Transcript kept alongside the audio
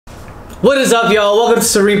What is up, y'all? Welcome to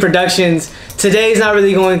Serene Productions. Today's not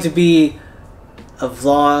really going to be a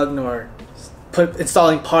vlog nor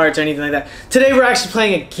installing parts or anything like that. Today we're actually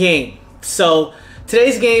playing a game. So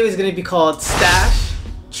today's game is going to be called Stash,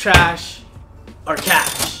 Trash, or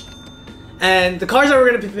Cash. And the cars that we're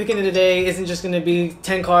going to be picking today isn't just going to be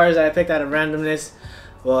 10 cars that I picked out of randomness.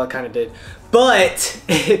 Well, I kind of did. But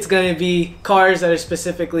it's going to be cars that are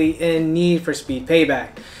specifically in Need For Speed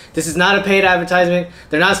Payback. This is not a paid advertisement.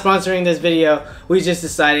 They're not sponsoring this video. We just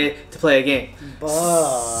decided to play a game. But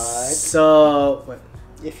what?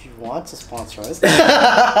 If you want to sponsor us,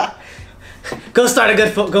 go start a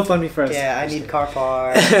good GoFundMe for us. Yeah, I need car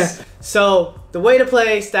parts. So the way to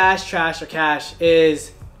play Stash, Trash, or Cash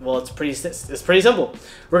is, well, it's pretty simple.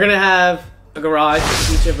 We're gonna have a garage.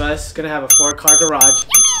 Each of us gonna have a 4-car garage,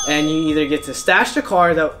 and you either get to stash the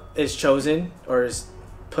car that is chosen or is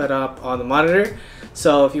put up on the monitor.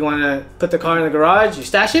 So if you want to put the car in the garage, you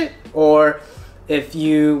stash it, or if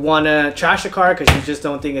you want to trash the car because you just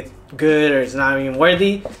don't think it's good or it's not even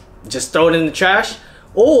worthy, just throw it in the trash.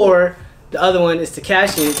 Or the other one is to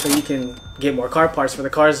cash it so you can get more car parts for the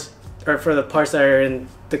cars, or for the parts that are in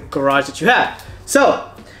the garage that you have. So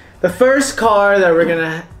the first car that we're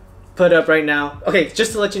gonna put up right now, okay,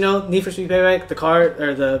 just to let you know, Need For Speed Payback, the car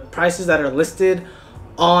or the prices that are listed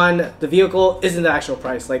on the vehicle isn't the actual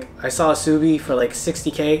price. Like, I saw a Subi for like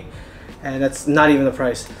 60K, and that's not even the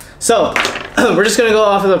price. So we're just gonna go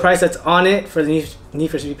off of the price that's on it for the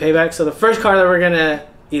Need For Speed Payback. So the first car that we're gonna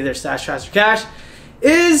either stash, trash, or cash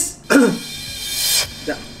is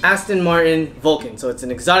the Aston Martin Vulcan. So it's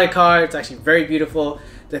an exotic car. It's actually very beautiful.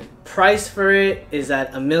 The price for it is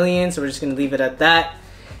at $1 million, so we're just gonna leave it at that.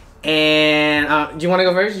 And do you want to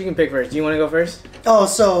go first? You can pick first. Do you want to go first? Oh,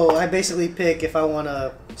 so I basically pick if I want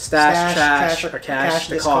to stash, trash, or cash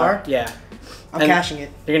the car. Yeah. I'm cashing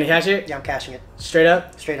it. You're gonna cash it? Yeah, I'm cashing it. Straight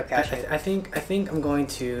up? Straight up cashing it. I think I'm going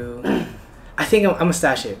to. I think I'm gonna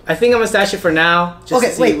stash it. I think I'm gonna stash it for now. Just okay,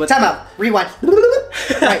 to see wait. Time out. Rewind.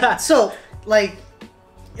 Right. So, like,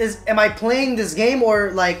 am I playing this game,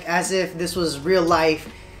 or like as if this was real life?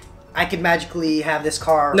 I could magically have this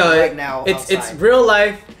car right now. It's real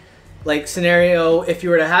life. Like, scenario, if you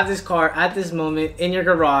were to have this car at this moment in your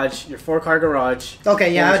garage, your 4-car garage.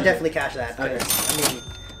 Okay, yeah, I would definitely cash that. Okay. I mean,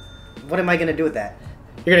 what am I gonna do with that?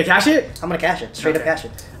 You're gonna cash it? I'm gonna cash it. Straight up cash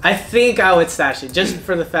it. I think I would stash it just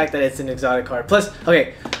for the fact that it's an exotic car. Plus,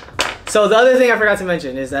 okay, so the other thing I forgot to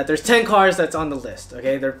mention is that there's 10 cars that's on the list,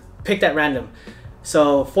 okay? They're picked at random.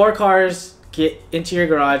 So 4 cars get into your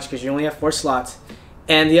garage because you only have 4 slots.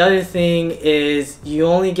 And the other thing is you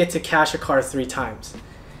only get to cash a car 3 times.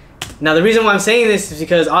 Now the reason why I'm saying this is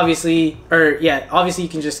because obviously you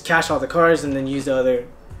can just cash all the cars and then use the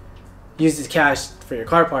cash for your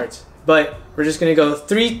car parts. But we're just gonna go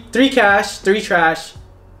 3 cash, 3 trash,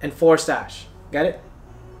 and 4 stash. Got it?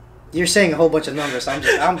 You're saying a whole bunch of numbers. So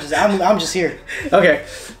I'm just here. Okay.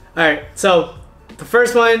 All right. So the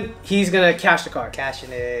first one, he's gonna cash the car. Cashing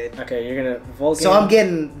it. Okay, you're gonna Vulcan. So I'm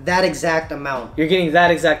getting that exact amount. You're getting that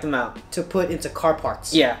exact amount to put into car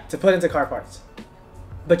parts. Yeah, to put into car parts.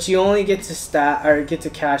 But you only get to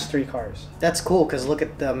cash 3 cars. That's cool, because look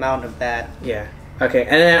at the amount of that. Yeah. Okay,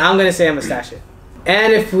 and then I'm gonna say I'm gonna stash it.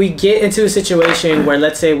 And if we get into a situation where,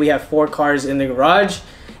 let's say we have 4 cars in the garage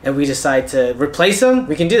and we decide to replace them,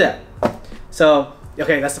 we can do that. So,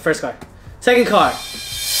 okay, that's the first car. Second car,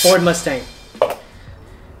 Ford Mustang.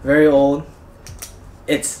 Very old.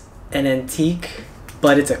 It's an antique,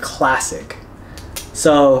 but it's a classic.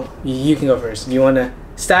 So you can go first. Do you want to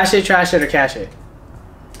stash it, trash it, or cash it?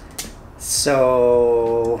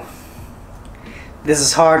 So this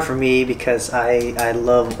is hard for me because I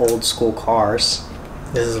love old school cars.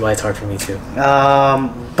 This is why it's hard for me too.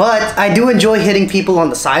 But I do enjoy hitting people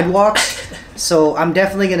on the sidewalks, so I'm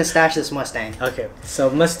definitely gonna stash this Mustang. Okay,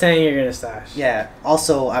 so Mustang you're gonna stash. Yeah.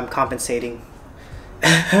 Also, I'm compensating.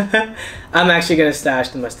 I'm actually gonna stash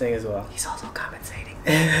the Mustang as well. He's also compensating.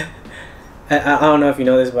 I don't know if you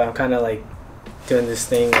know this, but I'm kind of like doing this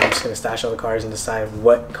thing where I'm just gonna stash all the cars and decide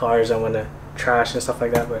what cars I want to trash and stuff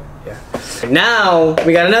like that. But yeah, now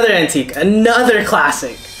we got another antique, another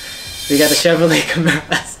classic. We got the Chevrolet Camaro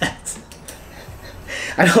SS.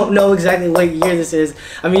 I don't know exactly what year this is.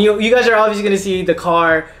 I mean, you guys are obviously gonna see the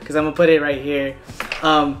car because I'm gonna put it right here.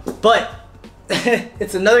 But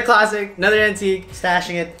it's another classic, another antique.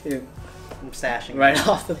 Stashing it. Dude, I'm stashing right it.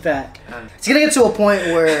 Off the bat. It's gonna get to a point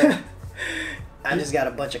where I just got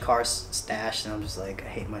a bunch of cars stashed, and I'm just like, I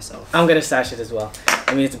hate myself. I'm gonna stash it as well.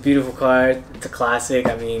 I mean, it's a beautiful car. It's a classic.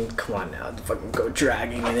 I mean, come on now, fucking go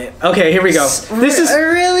dragging in it. Okay, here we go. This is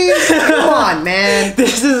really come on, man.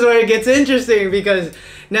 This is where it gets interesting because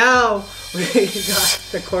now we got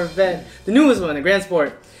the Corvette, the newest one, the Grand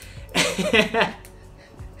Sport.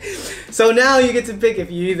 So now you get to pick if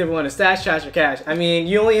you either want to stash, trash, or cash. I mean,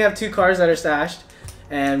 you only have 2 cars that are stashed,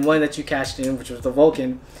 and one that you cashed in, which was the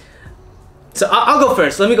Vulcan. So I'll go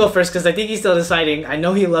first. Let me go first because I think he's still deciding. I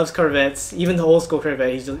know he loves Corvettes, even the old school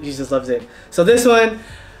Corvette. He just loves it. So this one,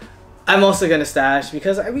 I'm also gonna stash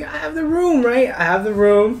because I mean I have the room, right? I have the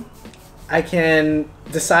room. I can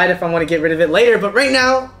decide if I want to get rid of it later, but right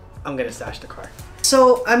now I'm gonna stash the car.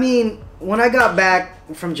 So I mean, when I got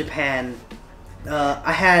back from Japan,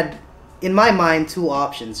 I had in my mind 2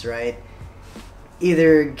 options, right?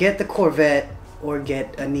 Either get the Corvette or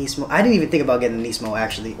get a Nismo. I didn't even think about getting a Nismo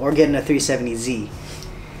actually, or getting a 370Z.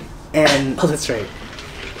 And Oh, that's right.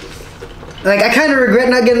 like I kind of regret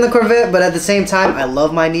not getting the Corvette, but at the same time, I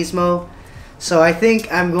love my Nismo. So I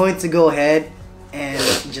think I'm going to go ahead and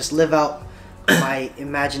just live out my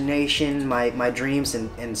imagination, my dreams,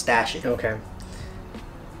 and stash it. Okay.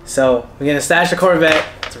 So we're gonna stash the Corvette.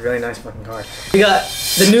 It's a really nice fucking car. We got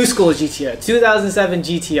the new school GTR, 2007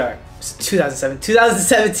 GTR.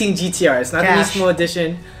 2017 GTR. It's not Cash. the Nismo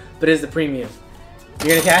edition, but it's the premium.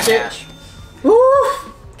 You're gonna cash it? Cash. Woo!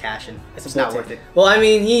 Cashing. It's It's not worth it. Well, I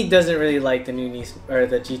mean, he doesn't really like the new Nismo or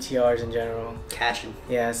the GTRs in general. Cashing.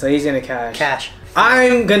 Yeah, so he's gonna cash. Cash.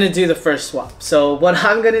 I'm gonna do the first swap. So what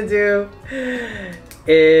I'm gonna do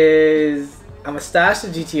is I'm gonna stash the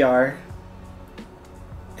GTR,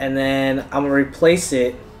 and then I'm gonna replace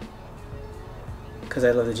it because I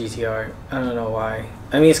love the GTR. I don't know why.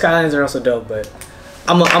 I mean, Skylines are also dope, but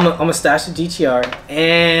I'm gonna stash the GTR,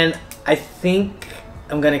 and I think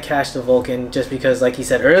I'm gonna cash the Vulcan just because, like he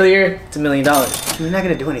said earlier, it's $1 million. You're not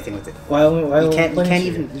gonna do anything with it. Why You can't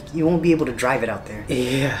even. You won't be able to drive it out there.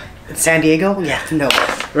 Yeah. San Diego? Yeah. No.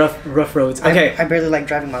 Rough roads. Okay. I barely like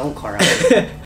driving my own car out.